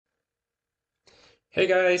Hey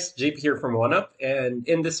guys, JP here from OneUp, and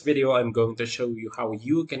in this video, I'm going to show you how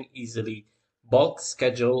you can easily bulk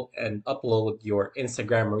schedule and upload your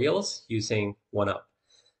Instagram Reels using OneUp.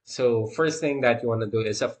 So first thing that you want to do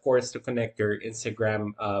is, of course, to connect your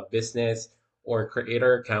Instagram business or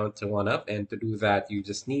creator account to OneUp, and to do that, you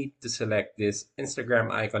just need to select this Instagram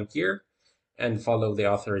icon here and follow the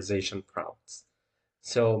authorization prompts.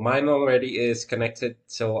 So mine already is connected,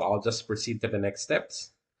 so I'll just proceed to the next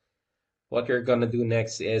steps. What you're gonna do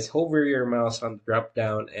next is hover your mouse on the drop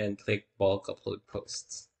down and click bulk upload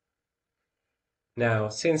posts. Now,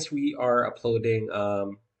 since we are uploading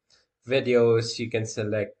videos, you can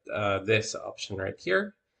select this option right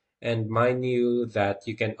here. And mind you that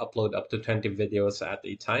you can upload up to 20 videos at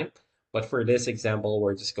a time. But for this example,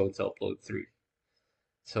 we're just going to upload 3.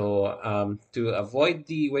 So to avoid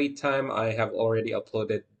the wait time, I have already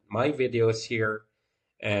uploaded my videos here.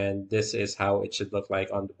 And this is how it should look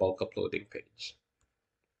like on the bulk uploading page.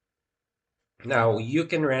 Now you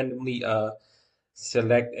can randomly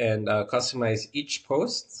select and customize each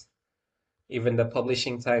post, even the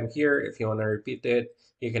publishing time here. If you want to repeat it,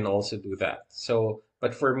 you can also do that. So,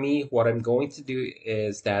 but for me, what I'm going to do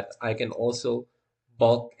is that I can also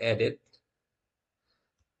bulk edit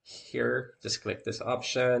here. Just click this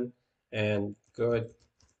option and good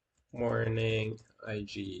morning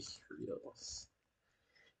IG Reels.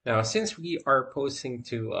 Now, since we are posting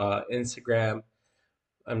to Instagram,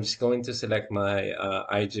 I'm just going to select my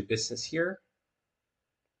IG business here.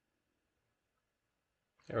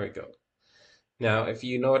 There we go. Now, if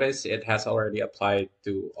you notice, it has already applied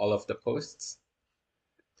to all of the posts.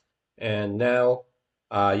 And now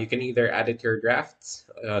you can either edit your drafts,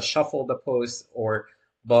 shuffle the posts, or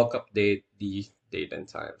bulk update the date and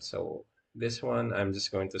time. So this one, I'm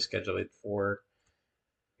just going to schedule it for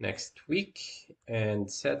next week and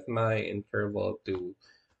set my interval to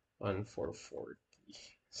 1440.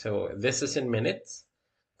 So this is in minutes.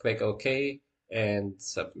 Click OK and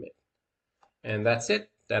submit. And that's it.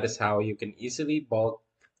 That is how you can easily bulk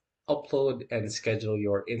upload and schedule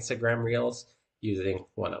your Instagram Reels using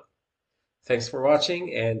OneUp. Thanks for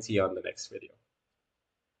watching and see you on the next video.